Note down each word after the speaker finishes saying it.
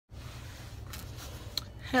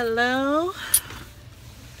Hello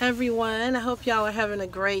everyone, I hope y'all are having a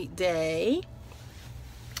great day.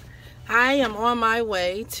 I am on my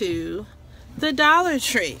way to the Dollar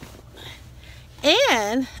Tree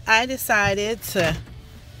and I decided to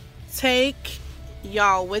take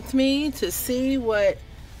y'all with me to see what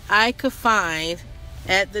I could find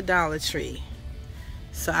at the Dollar Tree.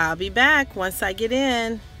 So I'll be back once I get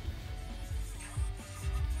in.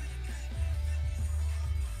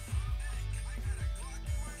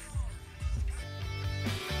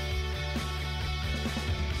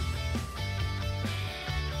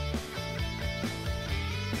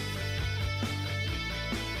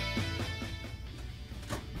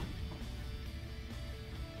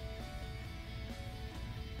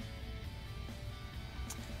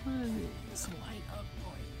 What are these light up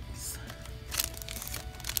lights?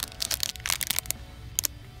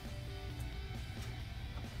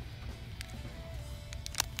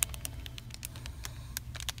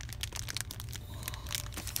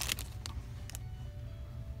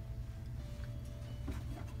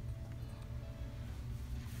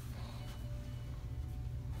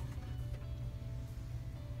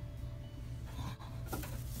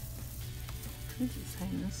 You just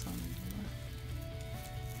hang this on the door.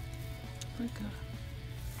 I think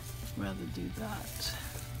I'd rather do that.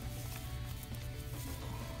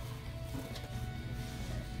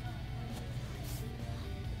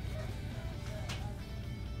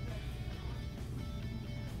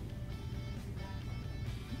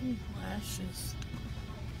 Lashes.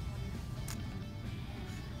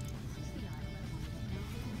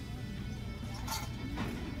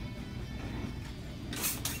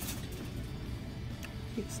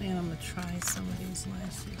 I keep saying I'm gonna try some of these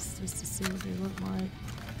lashes just to see what they look like.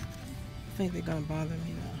 I think they're gonna bother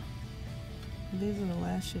me though. These are the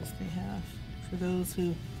lashes they have for those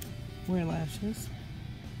who wear lashes.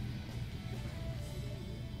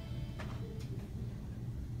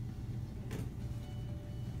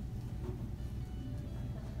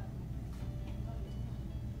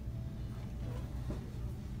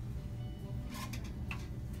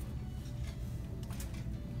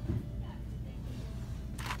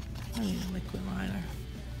 I need a liquid liner.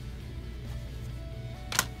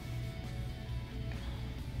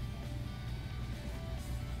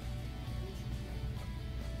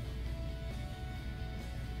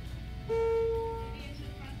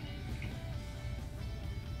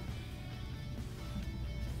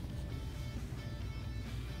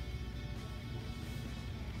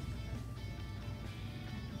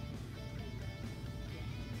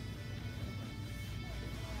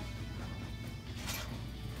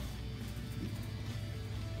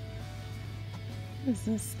 What is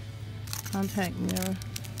this? Contact mirror.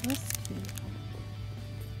 That's cute.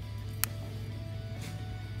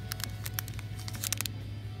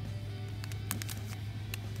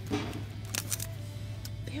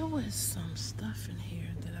 There was some stuff in here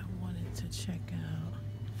that I wanted to check out.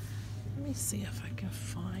 Let me see if I can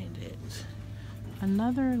find it.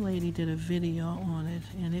 Another lady did a video on it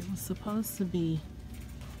and it was supposed to be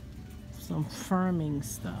some firming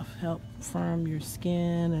stuff. Help firm your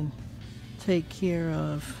skin and take care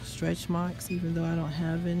of stretch marks, even though I don't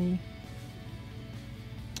have any.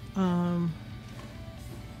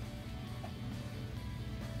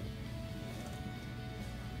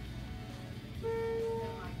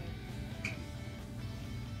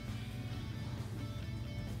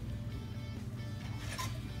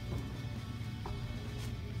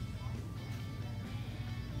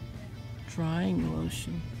 Drying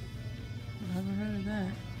lotion. Never heard of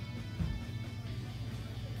that.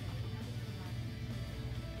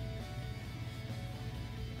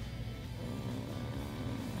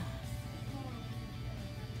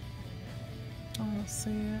 I don't see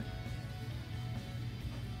it.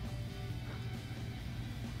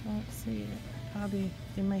 I don't see it. Probably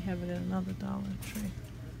they may have it at another Dollar Tree.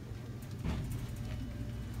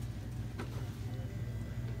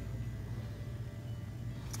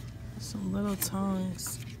 Some little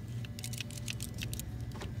tongs.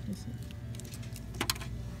 Is it?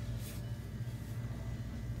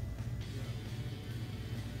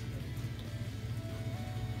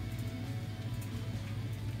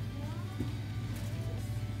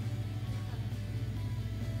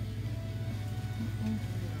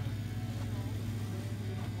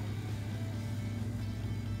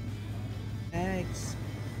 Bags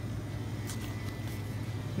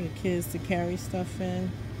for the kids to carry stuff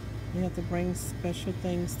in. You have to bring special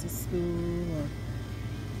things to school. Or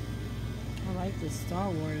I like this Star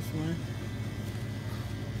Wars one.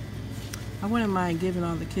 I wouldn't mind giving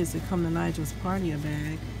all the kids that come to Nigel's party a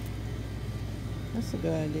bag. That's a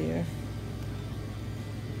good idea.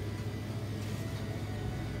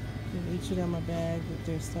 They each got my bag with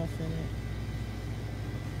their stuff in it.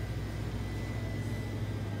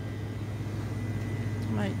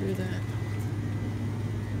 Might do that.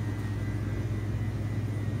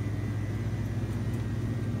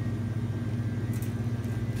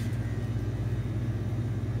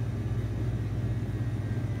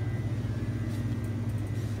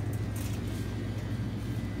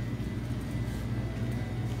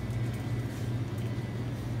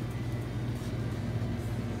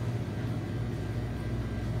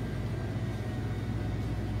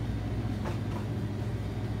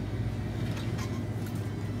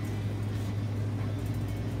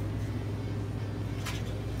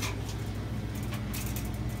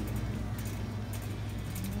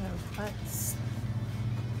 Let's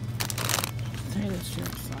potato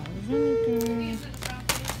chips, salt, vinegar.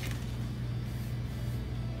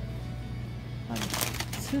 Like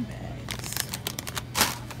 2 bags.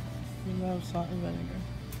 We love salt and vinegar.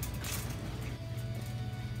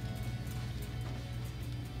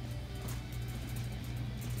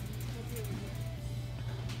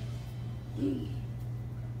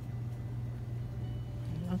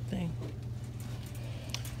 Nothing.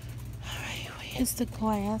 Alright, where's the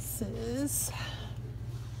glasses?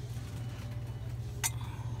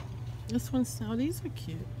 This one, oh, these are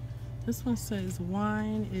cute. This one says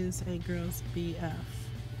wine is a girl's BF.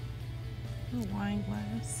 A wine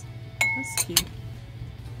glass. That's cute.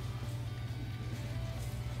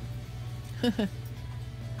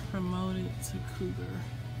 Promoted to cougar.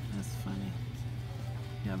 That's funny.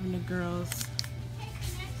 Having the girls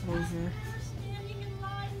over.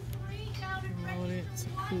 Promoted to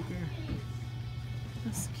cougar.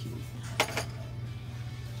 That's cute.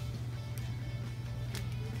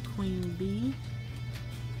 Queen Bee.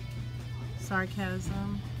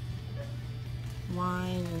 Sarcasm.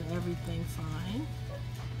 Wine and everything fine.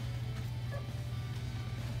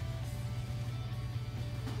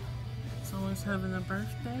 Someone's having a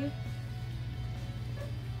birthday.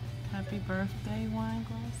 Happy birthday, wine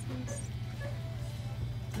glasses.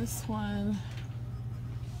 This one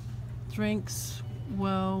drinks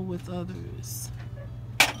well with others.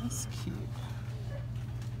 That's cute.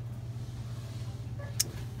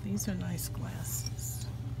 These are nice glasses.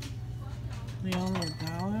 They're only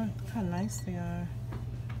 $1. Look how nice they are.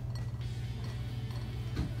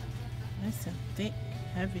 Nice and thick,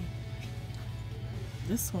 heavy.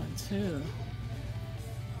 This one too.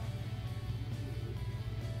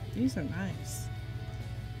 These are nice.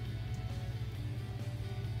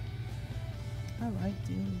 I like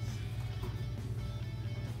these.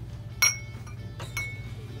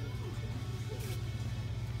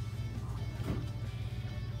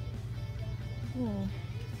 Oh.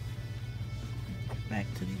 Back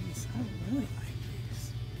to these. I really like these.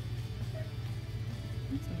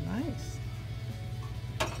 These are nice.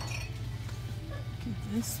 Look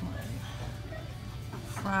at this one.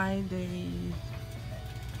 Friday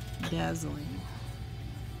Dazzling.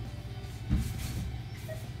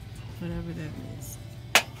 Whatever that is.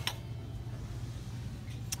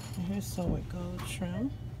 And here's Sew with Gold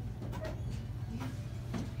trim.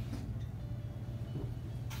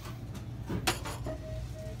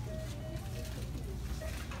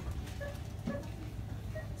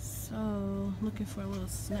 So, looking for a little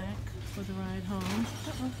snack for the ride home.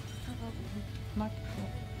 Not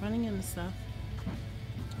running into stuff.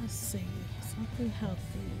 Let's see, something healthy.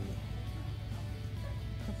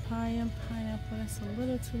 Papaya and pineapple, that's a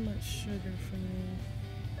little too much sugar for me.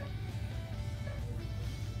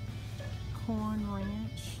 Corn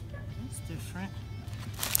ranch, that's different.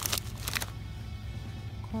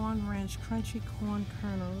 Corn ranch, crunchy corn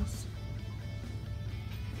kernels.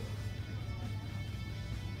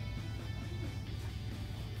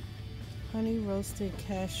 Honey roasted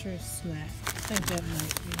cashew snack. I think that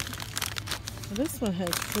might be. Well, this one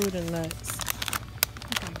has fruit and nuts.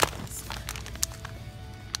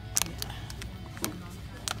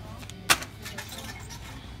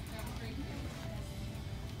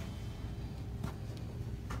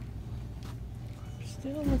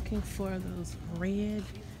 Still looking for those red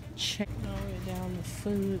check. Now we're down the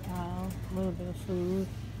food aisle. A little bit of food.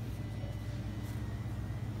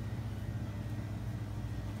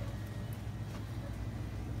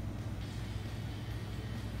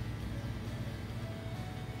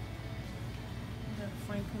 We got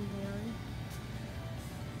Frankenberry,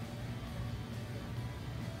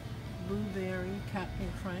 blueberry,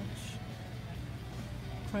 Captain Crunch,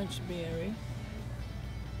 Crunch Berry.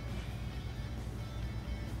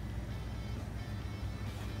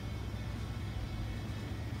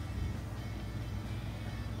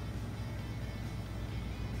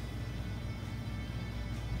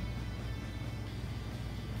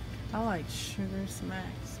 I like Sugar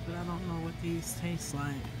Smacks, but I don't know what these taste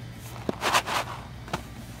like.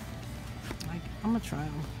 I'm gonna try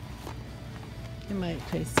them. It might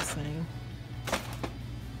taste the same.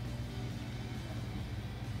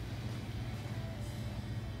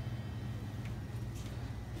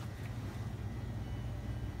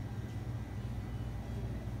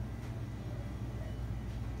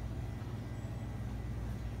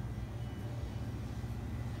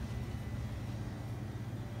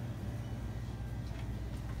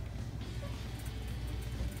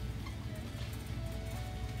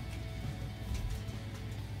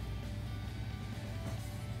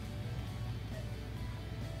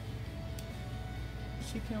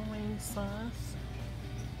 Chicken wing sauce.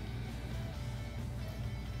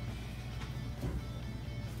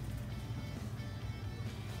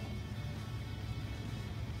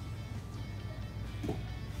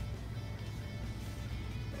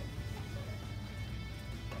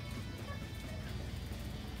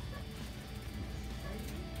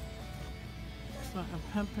 So a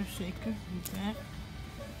pepper shaker with that.